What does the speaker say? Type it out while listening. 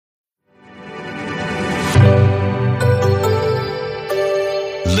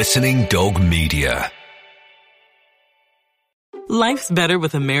Listening Dog Media. Life's better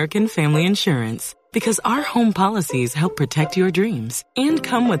with American Family Insurance because our home policies help protect your dreams and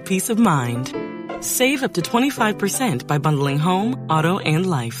come with peace of mind. Save up to 25% by bundling home, auto, and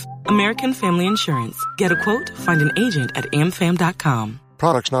life. American Family Insurance. Get a quote, find an agent at amfam.com.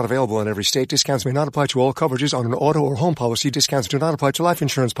 Products not available in every state. Discounts may not apply to all coverages on an auto or home policy. Discounts do not apply to life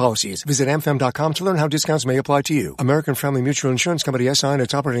insurance policies. Visit amfam.com to learn how discounts may apply to you. American Family Mutual Insurance Company, SI, and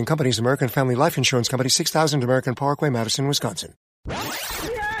its operating companies, American Family Life Insurance Company, 6000 American Parkway, Madison, Wisconsin.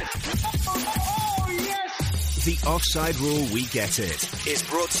 The Offside Rule, We Get It, is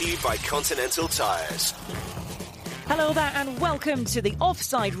brought to you by Continental Tires. Hello there and welcome to the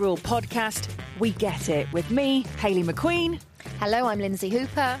Offside Rule podcast, We Get It, with me, Hayley McQueen. Hello, I'm Lindsay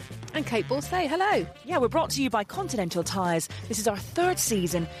Hooper. And Kate Borsay, hello. Yeah, we're brought to you by Continental Tires. This is our third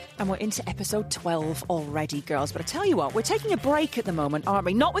season and we're into episode 12 already, girls. But I tell you what, we're taking a break at the moment, aren't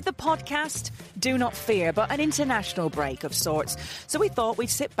we? Not with the podcast, do not fear, but an international break of sorts. So we thought we'd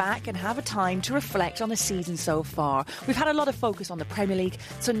sit back and have a time to reflect on the season so far. We've had a lot of focus on the Premier League,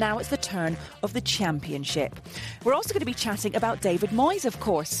 so now it's the turn of the Championship. We're also going to be chatting about David Moyes, of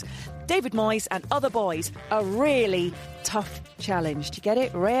course. David Moyes and other boys, a really tough challenge. Do you get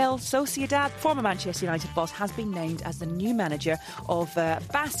it? Real Sociedad, former Manchester United boss, has been named as the new manager of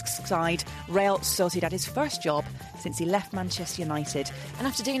Basque's side, Real Sociedad, his first job since he left Manchester United. And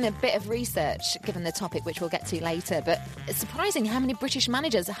after doing a bit of research, given the topic, which we'll get to later, but it's surprising how many British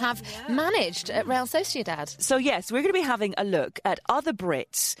managers have managed at Real Sociedad. So yes, we're going to be having a look at other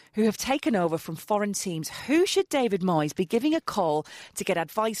Brits who have taken over from foreign teams. Who should David Moyes be giving a call to get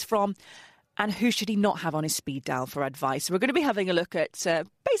advice from? And who should he not have on his speed dial for advice? So we're going to be having a look at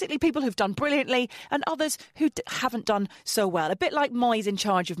basically people who've done brilliantly and others who haven't done so well. A bit like Moyes in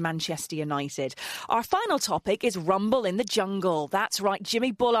charge of Manchester United. Our final topic is Rumble in the Jungle. That's right,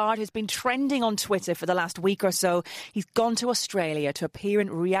 Jimmy Bullard has been trending on Twitter for the last week or so. He's gone to Australia to appear in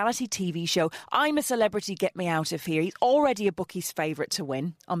a reality TV show, I'm a Celebrity, Get Me Out of Here. He's already a bookie's favourite to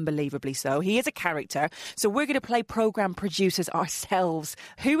win, unbelievably so. He is a character. So we're going to play programme producers ourselves.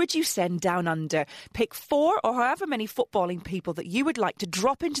 Who would you send down under? Pick 4 or however many footballing people that you would like to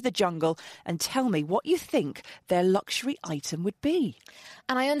drop into the jungle and tell me what you think their luxury item would be.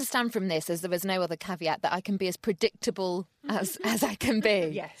 And I understand from this, as there was no other caveat, that I can be as predictable as I can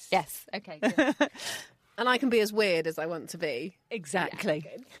be. Yes. Yes. Okay, good. And I can be as weird as I want to be. Exactly.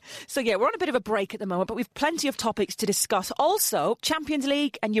 Yeah, so, we're on a bit of a break at the moment, but we've plenty of topics to discuss. Also, Champions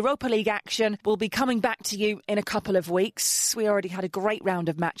League and Europa League action will be coming back to you in a couple of weeks. We already had a great round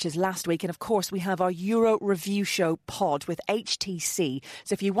of matches last week. And, of course, we have our Euro Review Show pod with HTC.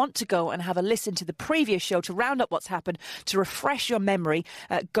 So if you want to go and have a listen to the previous show to round up what's happened, to refresh your memory,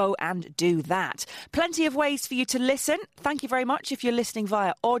 go and do that. Plenty of ways for you to listen. Thank you very much if you're listening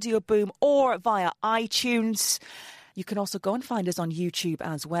via Audio Boom or via iTunes. You can also go and find us on YouTube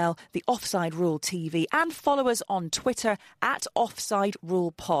as well, the Offside Rule TV, and follow us on Twitter at Offside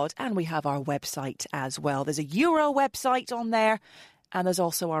Rule Pod. And we have our website as well. There's a Euro website on there. And there's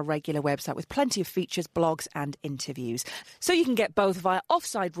also our regular website with plenty of features, blogs and interviews. So you can get both via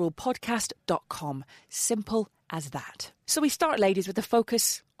offsiderulepodcast.com. Simple as that. So we start, ladies, with the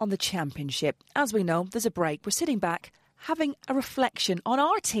focus on the Championship. As we know, there's a break. We're sitting back, having a reflection on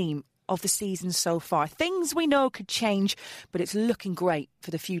our team of the season so far. Things we know could change, but it's looking great for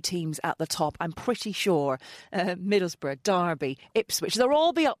the few teams at the top. I'm pretty sure Middlesbrough, Derby, Ipswich, they'll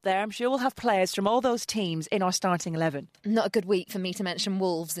all be up there. I'm sure we'll have players from all those teams in our starting 11. Not a good week for me to mention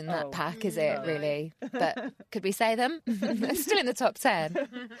Wolves in that pack, is it, really? But could we say them? They're still in the top 10.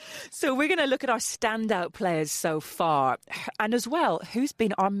 So we're going to look at our standout players so far. And as well, who's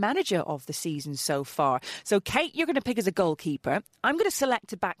been our manager of the season so far. So Kate, you're going to pick as a goalkeeper. I'm going to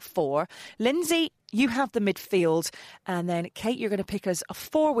select a back 4. Lindsay, you have the midfield, and then Kate, you're going to pick us a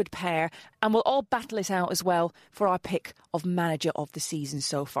forward pair, and we'll all battle it out as well for our pick of manager of the season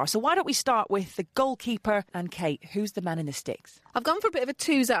so far. So why don't we start with the goalkeeper, and Kate, who's the man in the sticks? I've gone for a bit of a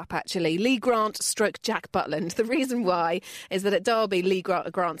twos up, actually. Lee Grant / Jack Butland. The reason why is that at Derby, Lee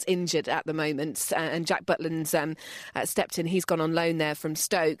Grant's injured at the moment, and Jack Butland's stepped in. He's gone on loan there from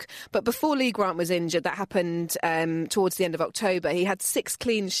Stoke. But before Lee Grant was injured, that happened towards the end of October. He had 6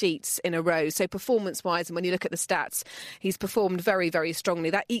 clean sheets in a row, so performance performance-wise, and when you look at the stats, he's performed very, very strongly.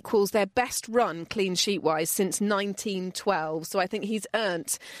 That equals their best run clean sheet-wise since 1912. So I think he's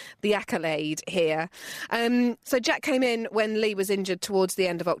earned the accolade here. So Jack came in when Lee was injured towards the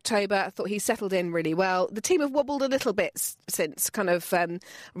end of October. I thought he settled in really well. The team have wobbled a little bit since, kind of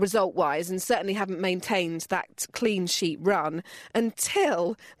result-wise, and certainly haven't maintained that clean sheet run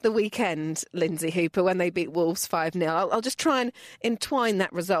until the weekend, Lindsay Hooper, when they beat Wolves 5-0. I'll just try and entwine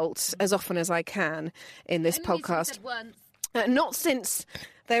that result as often as I can in this podcast. Not since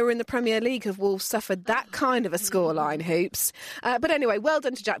they were in the Premier League have Wolves suffered that kind of a scoreline, Hoops. But anyway, well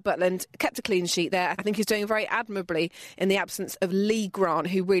done to Jack Butland. Kept a clean sheet there. I think he's doing very admirably in the absence of Lee Grant,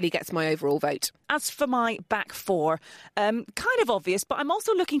 who really gets my overall vote. As for my back four, kind of obvious, but I'm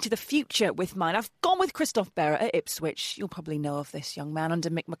also looking to the future with mine. I've gone with Christophe Barrett at Ipswich. You'll probably know of this young man under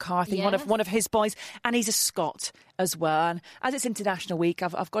Mick McCarthy, yes. one of his boys, and he's a Scot as well. And as it's International Week,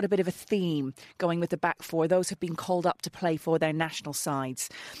 I've got a bit of a theme going with the back four. Those have been called up to play for their national sides.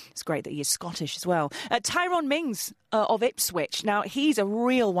 It's great that he is Scottish as well. Tyrone Mings of Ipswich. Now, he's a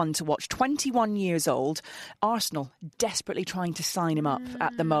real one to watch. 21 years old. Arsenal desperately trying to sign him up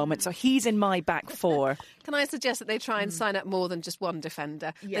at the moment. So he's in my back four. Can I suggest that they try and sign up more than just one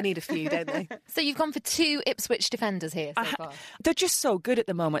defender? Yeah. They need a few, don't they? So you've gone for 2 Ipswich defenders here so far. They're just so good at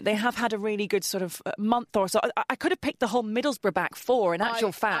the moment. They have had a really good sort of month or so. I could have picked the whole Middlesbrough back four, in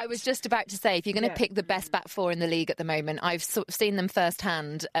actual fact. I was just about to say, if you're going to pick the best back four in the league at the moment, I've sort of seen them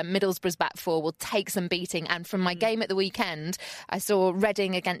firsthand. Middlesbrough's back four will take some beating. And from my game at the weekend, I saw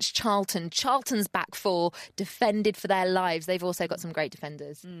Reading against Charlton. Charlton's back four defended for their lives. They've also got some great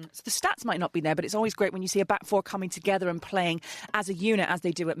defenders. So the stats might not be there, but it's always great when you see a back four coming together and playing as a unit, as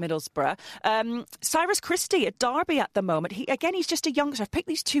they do at Middlesbrough. Cyrus Christie at Derby at the moment. He's just a youngster. I've picked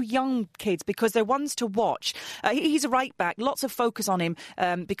these 2 young kids because they're ones to watch. He's a right back. Lots of focus on him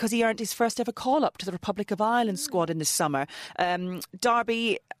because he earned his first ever call-up to the Republic of Ireland squad in the summer.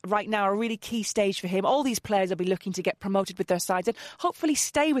 Derby right now a really key stage for him. All these players will be looking to get promoted with their sides and hopefully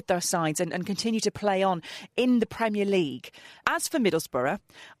stay with their sides and continue to play on in the Premier League. As for Middlesbrough,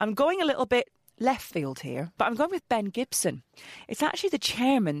 I'm going a little bit left field here, but I'm going with Ben Gibson. It's actually the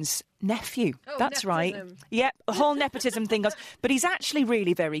chairman's nephew. That's nepotism. Right. Yep, the whole nepotism thing goes. But he's actually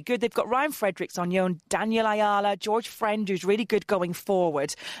really very good. They've got Ryan Fredericks on loan, Daniel Ayala, George Friend, who's really good going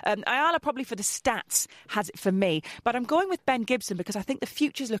forward. Ayala probably for the stats has it for me. But I'm going with Ben Gibson because I think the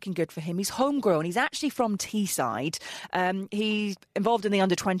future's looking good for him. He's homegrown. He's actually from Teesside. He's involved in the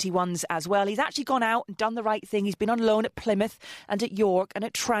under-21s as well. He's actually gone out and done the right thing. He's been on loan at Plymouth and at York and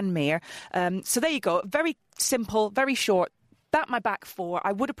at Tranmere. So there you go. Very simple, very short. That my back four.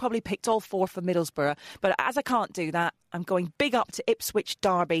 I would have probably picked all 4 for Middlesbrough, but as I can't do that, I'm going big up to Ipswich,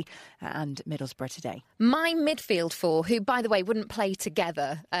 Derby and Middlesbrough today. My midfield 4, who, by the way, wouldn't play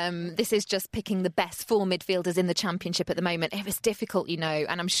together. This is just picking the best 4 midfielders in the Championship at the moment. It was difficult, you know,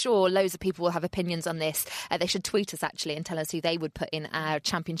 and I'm sure loads of people will have opinions on this. They should tweet us, actually, and tell us who they would put in our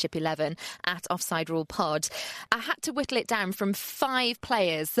Championship 11 at Offside Rule Pod. I had to whittle it down from 5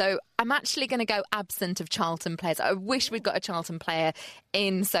 players, so I'm actually going to go absent of Charlton players. I wish we'd got a Charlton player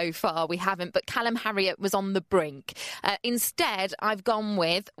in so far. We haven't, but Callum Harriott was on the brink. Instead, I've gone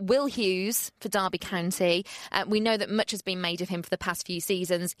with Will Hughes for Derby County. We know that much has been made of him for the past few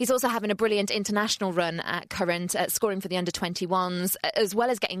seasons. He's also having a brilliant international run at current, scoring for the under-21s, as well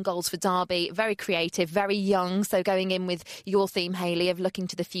as getting goals for Derby. Very creative, very young, so going in with your theme, Hayley, of looking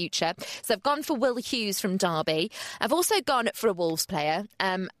to the future. So I've gone for Will Hughes from Derby. I've also gone for a Wolves player,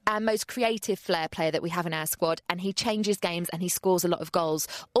 our most creative flair player that we have in our squad, and he changes games and he scores a lot of goals.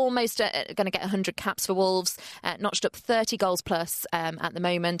 Almost going to get 100 caps for Wolves, notched up 30 goals plus at the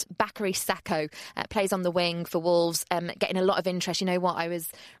moment. Bakary Sakho plays on the wing for Wolves, getting a lot of interest. You know what, I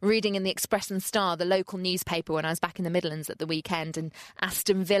was reading in the Express and Star, the local newspaper, when I was back in the Midlands at the weekend, and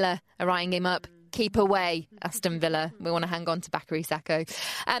Aston Villa are eyeing him up. Keep away, Aston Villa. We want to hang on to Bakary Sakho.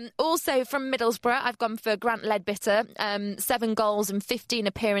 Also from Middlesbrough, I've gone for Grant Ledbetter. 7 goals and 15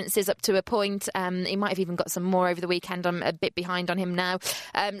 appearances up to a point. He might have even got some more over the weekend. I'm a bit behind on him now.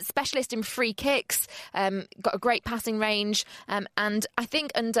 Specialist in free kicks. Got a great passing range. And I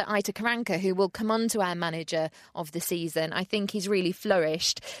think under Aita Karanka, who will come on to our manager of the season, I think he's really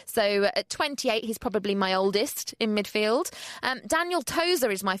flourished. So at 28, he's probably my oldest in midfield. Daniel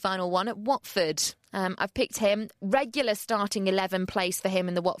Tozer is my final one at Watford. I've picked him. Regular starting 11 place for him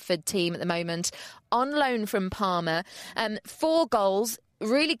in the Watford team at the moment. On loan from Parma. 4 goals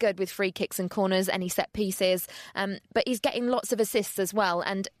really good with free kicks and corners, any set pieces, but he's getting lots of assists as well.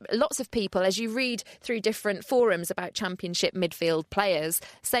 And lots of people, as you read through different forums about Championship midfield players,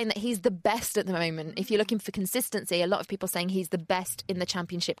 saying that he's the best at the moment. If you're looking for consistency, a lot of people saying he's the best in the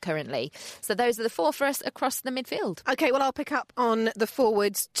Championship currently. So those are the four for us across the midfield. OK, well, I'll pick up on the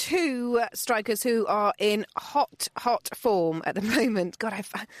forwards. Two strikers who are in hot form at the moment. God, I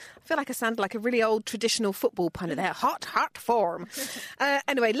feel like I sound like a really old traditional football punter there. Hot form.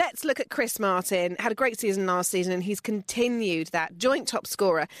 Anyway, let's look at Chris Martin. Had a great season last season and he's continued that. Joint top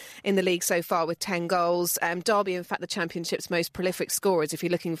scorer in the league so far with 10 goals. Derby, in fact, the Championship's most prolific scorers if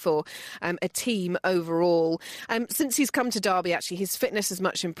you're looking for a team overall. Since he's come to Derby, actually, his fitness has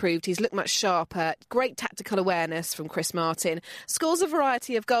much improved. He's looked much sharper. Great tactical awareness from Chris Martin. Scores a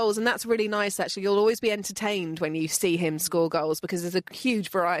variety of goals and that's really nice, actually. You'll always be entertained when you see him score goals because there's a huge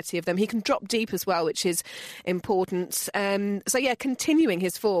variety of them. He can drop deep as well, which is important. So, yeah, continuing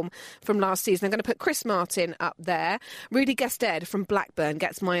his form from last season. I'm going to put Chris Martin up there. Rudy Gestede from Blackburn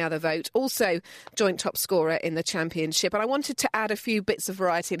gets my other vote. Also joint top scorer in the Championship. And I wanted to add a few bits of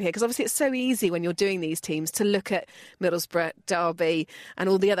variety in here because obviously it's so easy when you're doing these teams to look at Middlesbrough, Derby and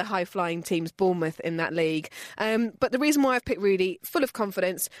all the other high-flying teams, Bournemouth in that league. But the reason why I've picked Rudy, full of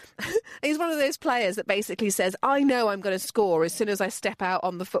confidence, he's one of those players that basically says, I know I'm going to score as soon as I step out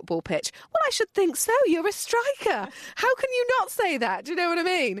on the football pitch. Well, I should think so. You're a striker. How can you not say that? Do you know what I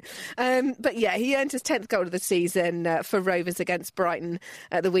mean? But yeah, he earned his 10th goal of the season for Rovers against Brighton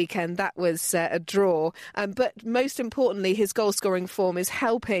at the weekend. That was a draw. But most importantly, his goal-scoring form is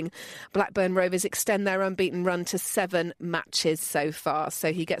helping Blackburn Rovers extend their unbeaten run to 7 matches so far.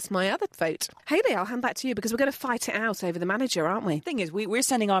 So he gets my other vote. Hayley, I'll hand back to you because we're going to fight it out over the manager, aren't we? The thing is, we're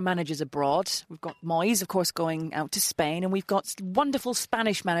sending our managers abroad. We've got Moyes, of course, going out to Spain, and we've got wonderful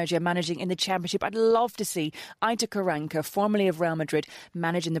Spanish manager managing in the Championship. I'd love to see Aitor Karanka, formerly of Real Madrid,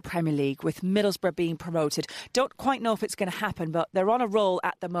 managing the Premier League with Middlesbrough being promoted. Don't quite know if it's going to happen, but they're on a roll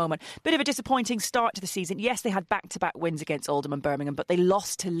at the moment. Bit of a disappointing start to the season. Yes, they had back-to-back wins against Oldham and Birmingham, but they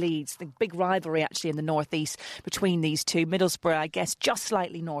lost to Leeds. The big rivalry actually in the northeast between these two. Middlesbrough, I guess, just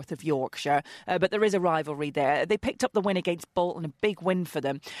slightly north of Yorkshire, but there is a rivalry there. They picked up the win against Bolton, a big win for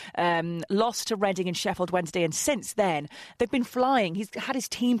them. Lost to Reading and Sheffield Wednesday, and since then they've been flying. He's had his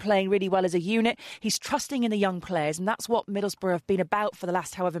team playing really well as a unit. He's trusting in the young players, and that's what Middlesbrough have been about for the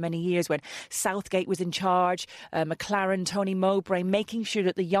last however many years when Southgate was in charge, McLaren, Tony Mowbray, making sure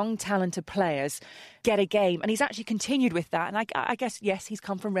that the young talented players get a game. And he's actually continued with that. And I guess, yes, he's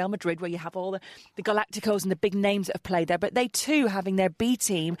come from Real Madrid where you have all the Galacticos and the big names that have played there, but they too, having their B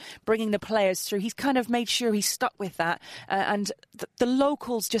team, bringing the players through, he's kind of made sure he's stuck with that. And the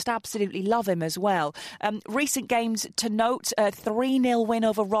locals just absolutely love him as well. Recent games to note, 3-0 win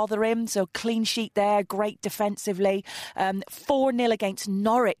over Rotherham, so clean sheet there, great defensively. 4-0 against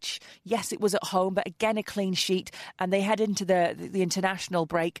Norwich. Yes, it was at home, but again a clean sheet. And they head into the international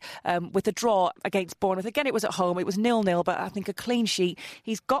break with a draw against Bournemouth. Again, it was at home. It was 0-0, but I think a clean sheet.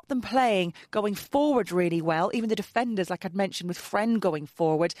 He's got them playing, going forward really well. Even the defenders, like I'd mentioned, with Friend going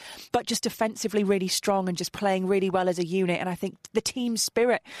forward, but just defensively really strong and just playing really well as a unit. And I think the team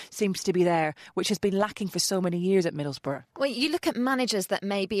spirit seems to be there, which has been lacking for so many years at Middlesbrough. Well, you look at managers that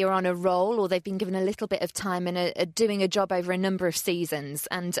maybe are on a roll or they've been given a little bit of time and are doing a job over a number of seasons.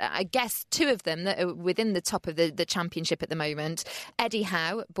 And I guess two of them that are within the top of the Championship at the moment, Eddie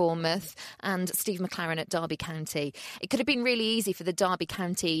Howe at Bournemouth and Steve McLaren at Derby County. It could have been really easy for the Derby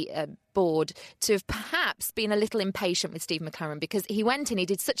County board to have perhaps been a little impatient with Steve McLaren because he went in, he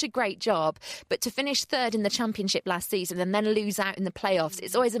did such a great job, but to finish third in the Championship last season and then lose out in the playoffs,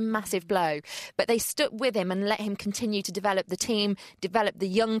 it's always a massive blow. But they stuck with him and let him continue to develop the team, develop the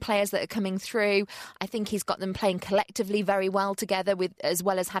young players that are coming through. I think he's got them playing collectively very well together, with as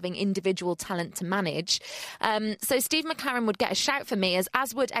well as having individual talent to manage. So Steve McLaren would get a shout for me,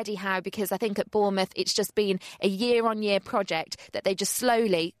 as would Eddie Howe, because I think at Bournemouth it's just been a year-on-year project that they just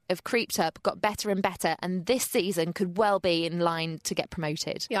slowly have creeped up, got better and better, and this season could well be in line to get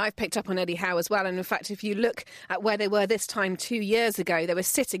promoted. Yeah, I've picked up on Eddie Howe as well, and in fact, if you look at where they were this time 2 years ago, they were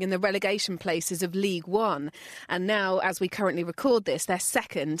sitting in the relegation places of League One, and now, as we currently record this, they're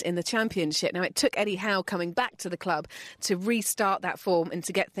second in the Championship. Now, it took Eddie Howe coming back to the club to restart that form and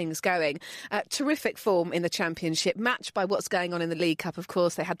to get things going. Terrific form in the Championship, matched by what's going on in the League Cup, of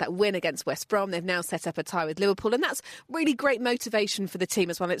course. They had that win against West Brom. They've now set up a tie with Liverpool, and that's really great motivation for the team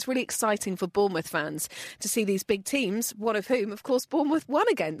as well. it's really exciting for Bournemouth fans to see these big teams, one of whom, of course, Bournemouth won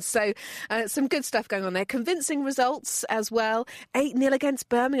against. So some good stuff going on there. Convincing results as well. 8-0 against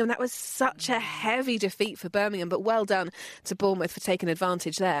Birmingham. That was such a heavy defeat for Birmingham, but well done to Bournemouth for taking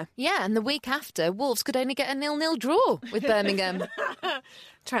advantage there. Yeah, and the week after, Wolves could only get a 0-0 draw with Birmingham.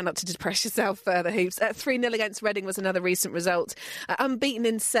 Try not to depress yourself further, Hoops. 3-0 against Reading was another recent result. Unbeaten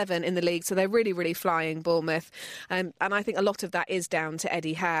in 7 in the league, so they're really, really flying, Bournemouth. And I think a lot of that is down to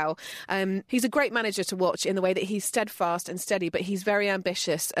Eddie Howe. He's a great manager to watch in the way that he's steadfast and steady, but he's very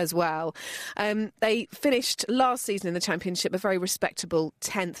ambitious as well. They finished last season in the Championship a very respectable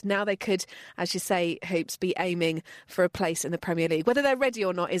 10th. Now they could, as you say, Hoops, be aiming for a place in the Premier League. Whether they're ready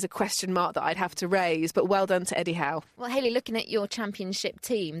or not is a question mark that I'd have to raise, but well done to Eddie Howe. Well, Hayley, looking at your Championship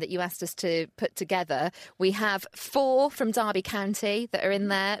team that you asked us to put together, we have 4 from Derby County that are in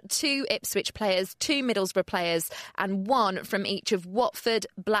there, 2 Ipswich players, 2 Middlesbrough players, and 1 from each of Watford,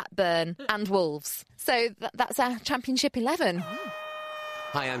 Blackburn and Wolves. So that's our Championship 11.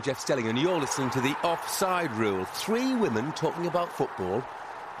 Hi, I'm Jeff Stelling and you're listening to the Offside Rule. 3 women talking about football.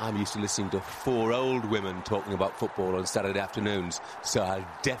 I'm used to listening to 4 old women talking about football on Saturday afternoons, so I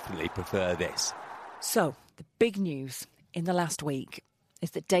definitely prefer this. So, the big news in the last week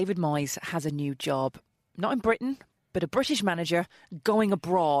is that David Moyes has a new job. Not in Britain, but a British manager going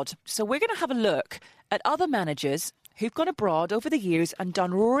abroad. So we're going to have a look at other managers who've gone abroad over the years and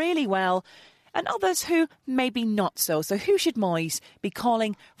done really well, and others who maybe not so. So who should Moyes be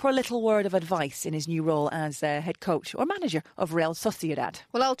calling for a little word of advice in his new role as head coach or manager of Real Sociedad?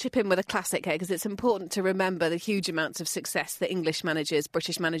 Well, I'll chip in with a classic here because it's important to remember the huge amounts of success that English managers,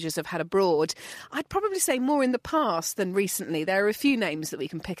 British managers have had abroad. I'd probably say more in the past than recently. There are a few names that we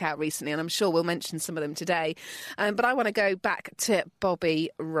can pick out recently, and I'm sure we'll mention some of them today. But I want to go back to Bobby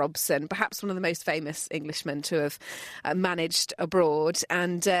Robson, perhaps one of the most famous Englishmen to have managed abroad.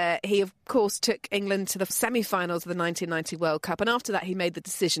 And he, of course, took England to the semi-finals of the 1990 World Cup, and after that he made the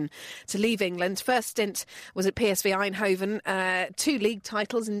decision to leave England. First stint was at PSV Eindhoven, 2 league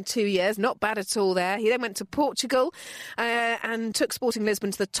titles in 2 years, not bad at all there. He then went to Portugal and took Sporting Lisbon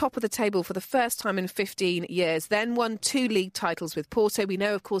to the top of the table for the first time in 15 years, then won 2 league titles with Porto. We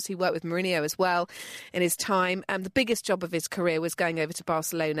know, of course, he worked with Mourinho as well in his time, and the biggest job of his career was going over to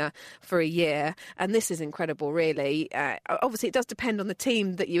Barcelona for a year, and this is incredible, really. Obviously, it does depend on the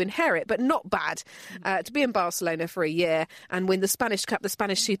team that you inherit, but not bad to be in Barcelona for a year and win the Spanish Cup, the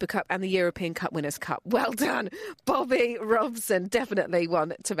Spanish Super Cup and the European Cup Winners' Cup. Well done, Bobby Robson. Definitely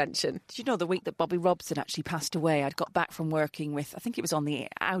one to mention. Did you know the week that Bobby Robson actually passed away, I'd got back from working with, I think it was on the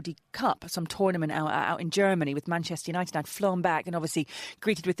Audi Cup, some tournament out in Germany with Manchester United. I'd flown back and obviously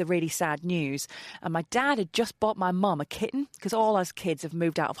greeted with the really sad news. And my dad had just bought my mum a kitten, because all us kids have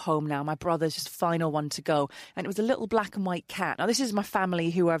moved out of home now. My brother's just final one to go. And it was a little black and white cat. Now, this is my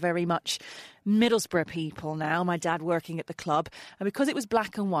family who are very much Middlesbrough people now, my dad working at the club, and because it was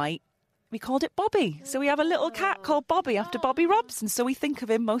black and white, we called it Bobby. So we have a little cat called Bobby after Bobby Robson, so we think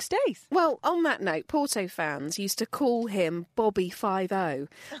of him most days. Well, on that note, Porto fans used to call him Bobby 5-0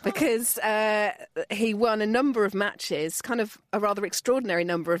 because he won a number of matches, kind of a rather extraordinary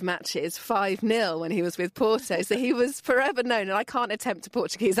number of matches, 5-0 when he was with Porto. So he was forever known, and I can't attempt a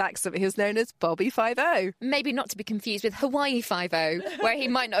Portuguese accent, but he was known as Bobby 5-0. Maybe not to be confused with Hawaii 5-0, where he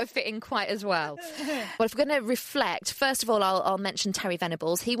might not have fit in quite as well. Well, if we're going to reflect, first of all, I'll mention Terry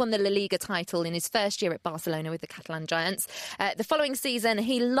Venables. He won the La Liga title in his first year at Barcelona with the Catalan Giants. The following season,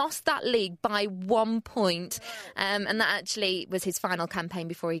 he lost that league by 1 point, and that actually was his final campaign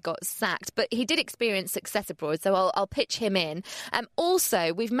before he got sacked. But he did experience success abroad, so I'll pitch him in.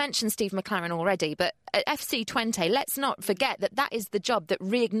 Also, we've mentioned Steve McLaren already, but at FC Twente, let's not forget that is the job that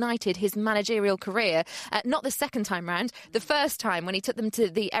reignited his managerial career. Not the second time round, the first time when he took them to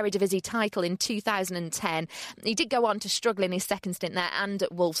the Eredivisie title in 2010. He did go on to struggle in his second stint there and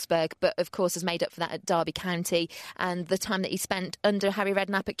at Wolfsburg, but of course has made up for that at Derby County, and the time that he spent under Harry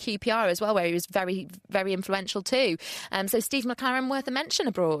Redknapp at QPR as well, where he was very, very influential too. So Steve McLaren worth a mention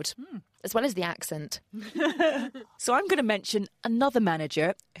abroad, as well as the accent. So I'm going to mention another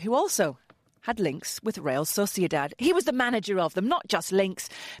manager who also had links with Real Sociedad. He was the manager of them, not just links,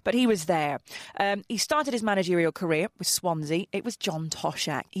 but he was there. He started his managerial career with Swansea. It was John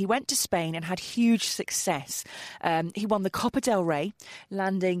Toshak. He went to Spain and had huge success. He won the Copa del Rey,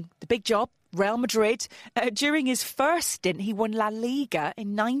 landing the big job, Real Madrid. During his first stint, he won La Liga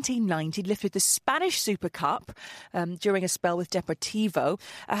in 1990, lifted the Spanish Super Cup during a spell with Deportivo,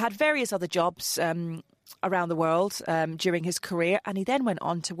 had various other jobs around the world during his career, and he then went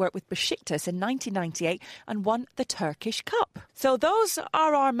on to work with Besiktas in 1998 and won the Turkish Cup. So those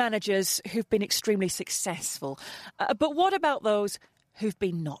are our managers who've been extremely successful. But what about those who've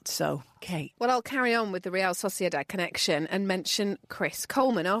been not so. Kate. Well, I'll carry on with the Real Sociedad connection and mention Chris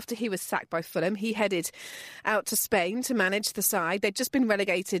Coleman. After he was sacked by Fulham, he headed out to Spain to manage the side. They'd just been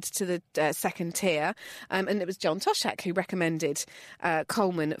relegated to the second tier, and it was John Toshak who recommended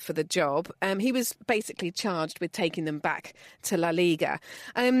Coleman for the job. He was basically charged with taking them back to La Liga.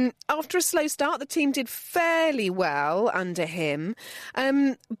 After a slow start, the team did fairly well under him,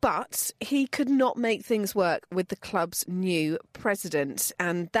 but he could not make things work with the club's new president,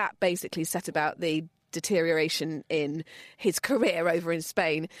 and that basically set about the deterioration in his career over in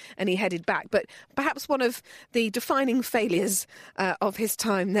Spain, and he headed back. But perhaps one of the defining failures of his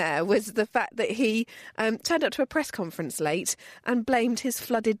time there was the fact that he turned up to a press conference late and blamed his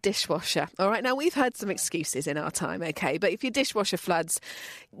flooded dishwasher. All right, now we've heard some excuses in our time, OK, but if your dishwasher floods,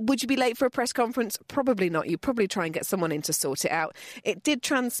 would you be late for a press conference? Probably not. You'd probably try and get someone in to sort it out. It did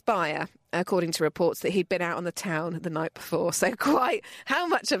transpire, according to reports, that he'd been out on the town the night before. So quite how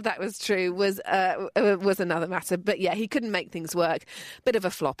much of that was true was another matter. But yeah, he couldn't make things work. Bit of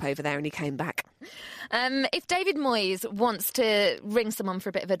a flop over there, and he came back. If David Moyes wants to ring someone for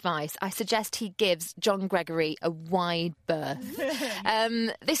a bit of advice, I suggest he gives John Gregory a wide berth.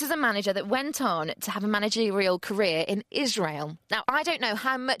 This is a manager that went on to have a managerial career in Israel. Now, I don't know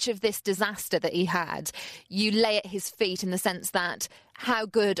how much of this disaster that he had you lay at his feet, in the sense that how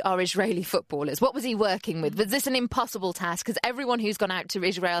good are Israeli footballers? What was he working with? Was this an impossible task? Because everyone who's gone out to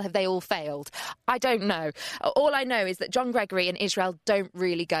Israel, have they all failed? I don't know. All I know is that John Gregory and Israel don't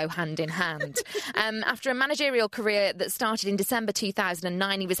really go hand in hand. After a managerial career that started in December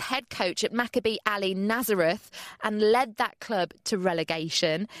 2009, he was head coach at Maccabi Ali Nazareth and led that club to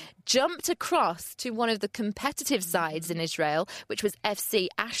relegation, jumped across to one of the competitive sides in Israel, which was FC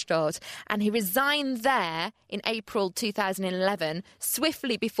Ashdod, and he resigned there in April 2011,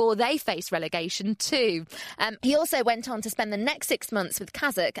 swiftly before they faced relegation too. He also went on to spend the next 6 months with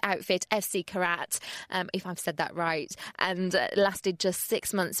Kazakh outfit FC Karat, if I've said that right, and lasted just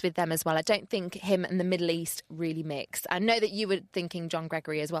 6 months with them as well. I don't think him and the Middle East really mix. I know that you were thinking John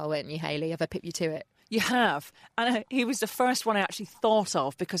Gregory as well, weren't you, Hayley? Have I put you to it? You have. And he was the first one I actually thought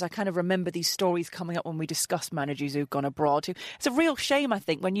of, because I kind of remember these stories coming up when we discussed managers who've gone abroad. It's a real shame, I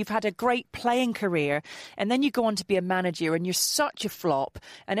think, when you've had a great playing career and then you go on to be a manager and you're such a flop,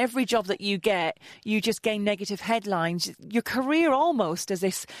 and every job that you get, you just gain negative headlines. Your career almost as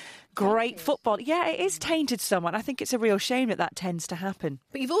this great football. Yeah, it is tainted somewhat. I think it's a real shame that that tends to happen.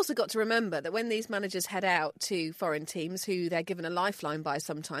 But you've also got to remember that when these managers head out to foreign teams, who they're given a lifeline by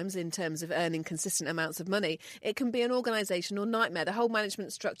sometimes in terms of earning consistent amounts of money, it can be an organisational nightmare. The whole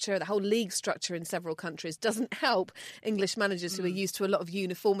management structure, the whole league structure in several countries doesn't help English managers who are used to a lot of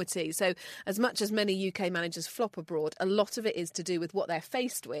uniformity. So as much as many UK managers flop abroad, a lot of it is to do with what they're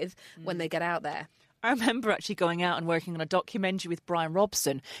faced with when they get out there. I remember actually going out and working on a documentary with Brian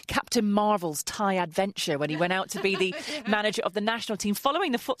Robson, Captain Marvel's Thai adventure, when he went out to be the manager of the national team,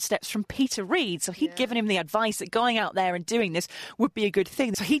 following the footsteps from Peter Reid. So he'd given him the advice that going out there and doing this would be a good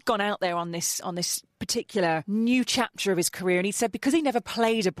thing. So he'd gone out there on this particular new chapter of his career, and he said because he never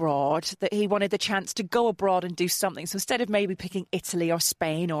played abroad that he wanted the chance to go abroad and do something. So instead of maybe picking Italy or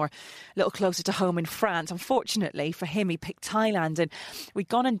Spain or a little closer to home in France, unfortunately for him he picked Thailand. And we'd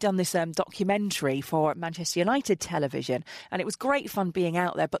gone and done this documentary for Manchester United television, and it was great fun being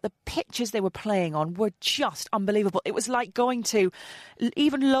out there, but the pitches they were playing on were just unbelievable. It was like going to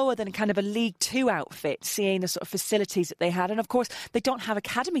even lower than kind of a League Two outfit, seeing the sort of facilities that they had. And of course they don't have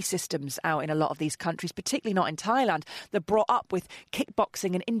academy systems out in a lot of these countries, particularly not in Thailand. They're brought up with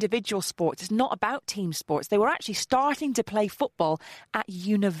kickboxing and individual sports. It's not about team sports. They were actually starting to play football at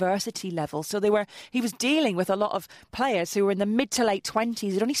university level. So he was dealing with a lot of players who were in the mid to late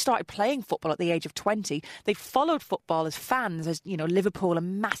 20s. They'd only started playing football at the age of 20. They followed football as fans, as you know, Liverpool are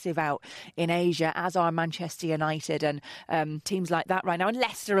massive out in Asia, as are Manchester United and teams like that right now. And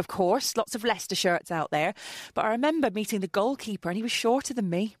Leicester, of course, lots of Leicester shirts out there. But I remember meeting the goalkeeper, and he was shorter than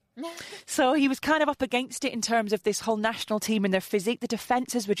me. So he was kind of up against it in terms of this whole national team and their physique. The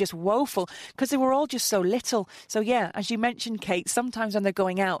defences were just woeful because they were all just so little. So yeah, as you mentioned, Kate, sometimes when they're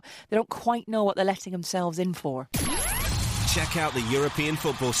going out, they don't quite know what they're letting themselves in for. Check out the European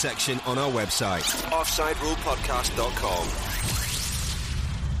football section on our website, offsiderulepodcast.com.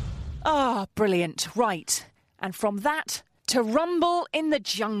 Ah, brilliant. Right. And from that to Rumble in the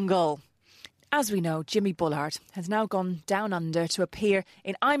Jungle. As we know, Jimmy Bullard has now gone down under to appear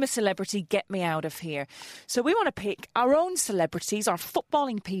in I'm a Celebrity, Get Me Out of Here. So we want to pick our own celebrities, our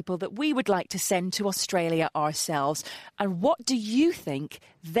footballing people that we would like to send to Australia ourselves. And what do you think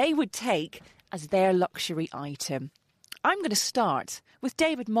they would take as their luxury item? I'm going to start with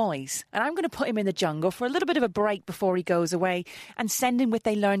David Moyes, and I'm going to put him in the jungle for a little bit of a break before he goes away and send him with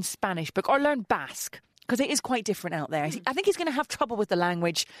They Learn Spanish book, or Learn Basque, because it is quite different out there. I think he's going to have trouble with the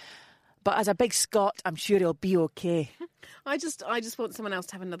language, but as a big Scot, I'm sure he'll be okay. I just want someone else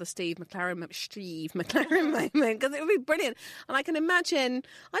to have another Steve McLaren moment, because it would be brilliant. And I can imagine,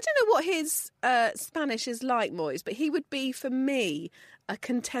 I don't know what his Spanish is like, Moyes, but he would be, for me, a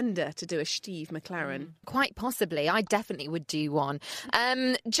contender to do a Steve McLaren. Quite possibly. I definitely would do one.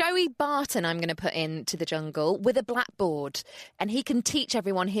 Joey Barton I'm going to put into the jungle with a blackboard, and he can teach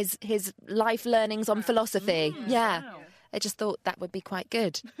everyone his life learnings on philosophy. Yeah. Wow. I just thought that would be quite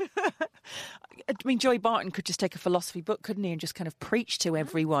good. I mean, Joey Barton could just take a philosophy book, couldn't he, and just kind of preach to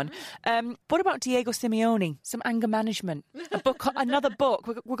everyone. What about Diego Simeone? Some anger management. A book, another book.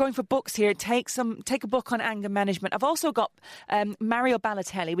 We're going for books here. Take a book on anger management. I've also got Mario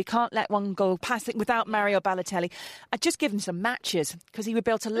Balotelli. We can't let one go past it without Mario Balotelli. I'd just give him some matches, because he would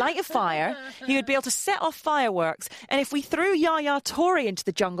be able to light a fire. He would be able to set off fireworks. And if we threw Yaya Toure into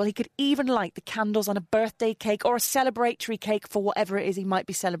the jungle, he could even light the candles on a birthday cake or a celebratory cake for whatever it is he might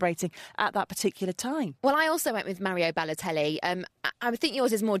be celebrating at that particular time. Well, I also went with Mario Balotelli. I think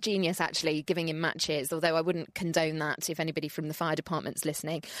yours is more genius, actually, giving him matches, although I wouldn't condone that if anybody from the fire department's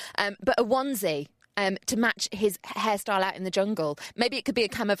listening. But a onesie. To match his hairstyle out in the jungle. Maybe it could be a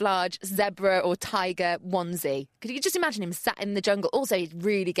camouflage zebra or tiger onesie. Could you just imagine him sat in the jungle? Also, he'd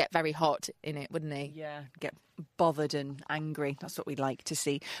really get very hot in it, wouldn't he? Yeah, get bothered and angry. That's what we'd like to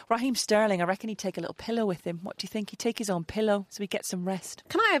see. Raheem Sterling, I reckon he'd take a little pillow with him. What do you think? He'd take his own pillow so he gets some rest.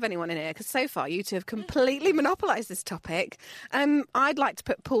 Can I have anyone in here? Because so far you two have completely monopolised this topic. I'd like to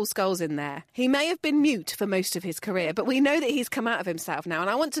put Paul Scholes in there. He may have been mute for most of his career, but we know that he's come out of himself now, and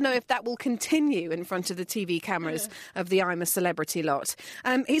I want to know if that will continue in front of the TV cameras of the I'm a Celebrity lot.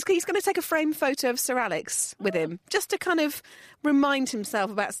 He's going to take a framed photo of Sir Alex with him, just to kind of remind himself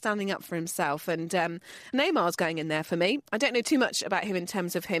about standing up for himself. And Neymar's going in there for me. I don't know too much about him in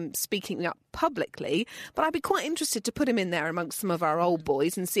terms of him speaking up publicly, but I'd be quite interested to put him in there amongst some of our old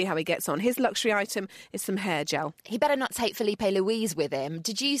boys and see how he gets on. His luxury item is some hair gel. He better not take Felipe Luis with him.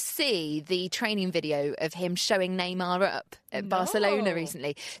 Did you see the training video of him showing Neymar up at Barcelona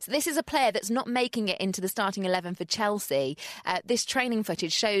recently? So this is a player that's not making it into the starting 11 for Chelsea. This training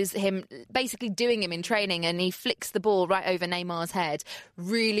footage shows him basically doing him in training, and he flicks the ball right over Neymar's head.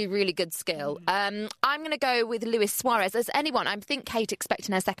 Really, really good skill. I'm going to go with Luis Suarez. As anyone, I think Kate,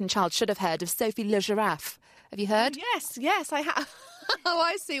 expecting her second child, should have heard of Sophie Le Giraffe. Have you heard? Yes, I have. Oh,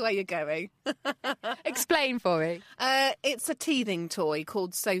 I see where you're going. Explain for me. It's a teething toy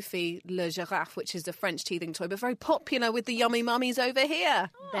called Sophie Le Giraffe, which is a French teething toy, but very popular with the yummy mummies over here.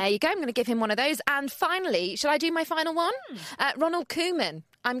 There you go. I'm going to give him one of those. And finally, shall I do my final one? Ronald Koeman.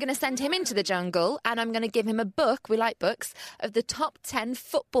 I'm going to send him into the jungle, and I'm going to give him a book, we like books, of the top 10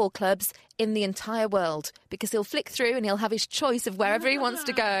 football clubs in the entire world, because he'll flick through and he'll have his choice of wherever he wants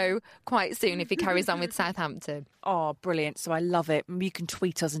to go quite soon if he carries on with Southampton. Oh, brilliant. So I love it. You can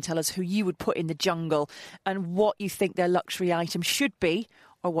tweet us and tell us who you would put in the jungle and what you think their luxury item should be,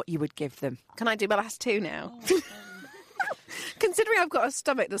 or what you would give them. Can I do my last two now? Considering I've got a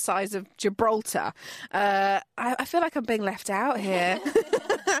stomach the size of Gibraltar, I feel like I'm being left out here.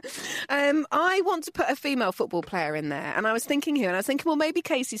 I want to put a female football player in there, and I was thinking, well, maybe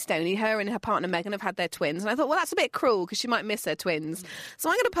Casey Stoney, her and her partner Megan have had their twins, and I thought, well, that's a bit cruel because she might miss her twins. So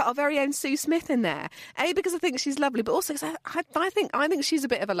I'm going to put our very own Sue Smith in there. A, because I think she's lovely, but also because I think she's a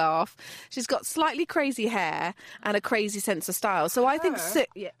bit of a laugh. She's got slightly crazy hair and a crazy sense of style. So I think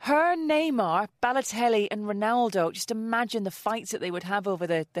her, Neymar, Balotelli, and Ronaldo. Just imagine the fights that they would have over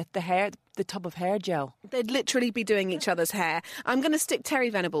the hair, the tub of hair gel. They'd literally be doing each other's hair. I'm going to stick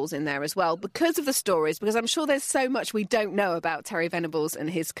Terry Venables in there as well because of the stories, because I'm sure there's so much we don't know about Terry Venables and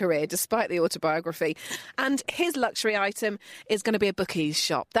his career, despite the autobiography. And his luxury item is going to be a bookies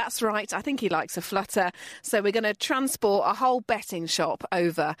shop. That's right. I think he likes a flutter. So we're going to transport a whole betting shop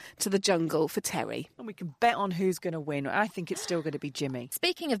over to the jungle for Terry. And we can bet on who's going to win. I think it's still going to be Jimmy.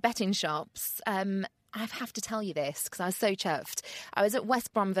 Speaking of betting shops, I have to tell you this because I was so chuffed. I was at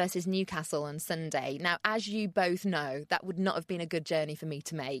West Brom versus Newcastle on Sunday. Now, as you both know, that would not have been a good journey for me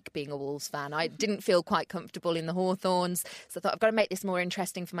to make, being a Wolves fan. I didn't feel quite comfortable in the Hawthorns, so I thought I've got to make this more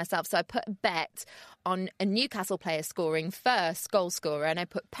interesting for myself. So I put a bet on a Newcastle player scoring first goal scorer, and I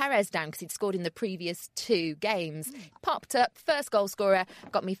put Perez down because he'd scored in the previous 2 games. Popped up, first goal scorer,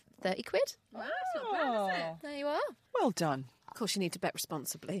 got me 30 quid. Wow, that's not bad, is it? There you are. Well done. Of course, you need to bet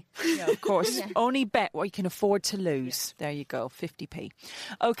responsibly. Yeah, of course. Only bet what you can afford to lose. There you go, 50p.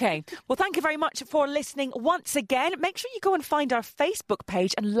 OK, well, thank you very much for listening once again. Make sure you go and find our Facebook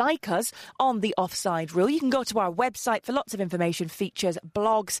page and like us on The Offside Rule. You can go to our website for lots of information, features,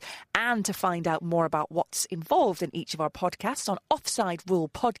 blogs, and to find out more about what's involved in each of our podcasts on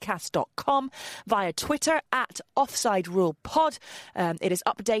offsiderulepodcast.com, via Twitter at offsiderulepod. It is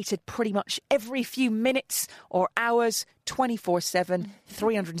updated pretty much every few minutes or hours, 24/7,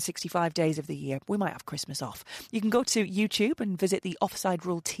 365 days of the year. We might have Christmas off. You can go to YouTube and visit the Offside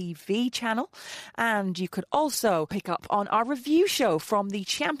Rule TV channel, and you could also pick up on our review show from the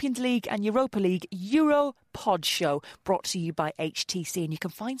Champions League and Europa League Euro Pod Show, brought to you by HTC, and you can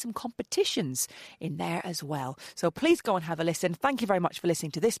find some competitions in there as well. So please go and have a listen. Thank you very much for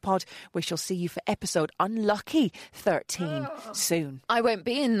listening to this pod. We shall see you for episode Unlucky 13 soon. I won't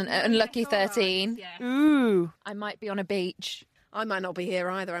be in Unlucky 13. Ooh. I might be on a beach. I might not be here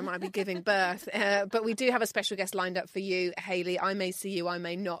either. I might be giving birth. But we do have a special guest lined up for you, Hayley. I may see you, I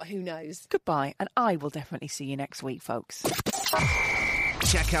may not. Who knows? Goodbye, and I will definitely see you next week, folks.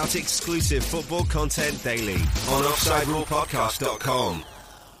 Check out exclusive football content daily on offsiderulepodcast.com.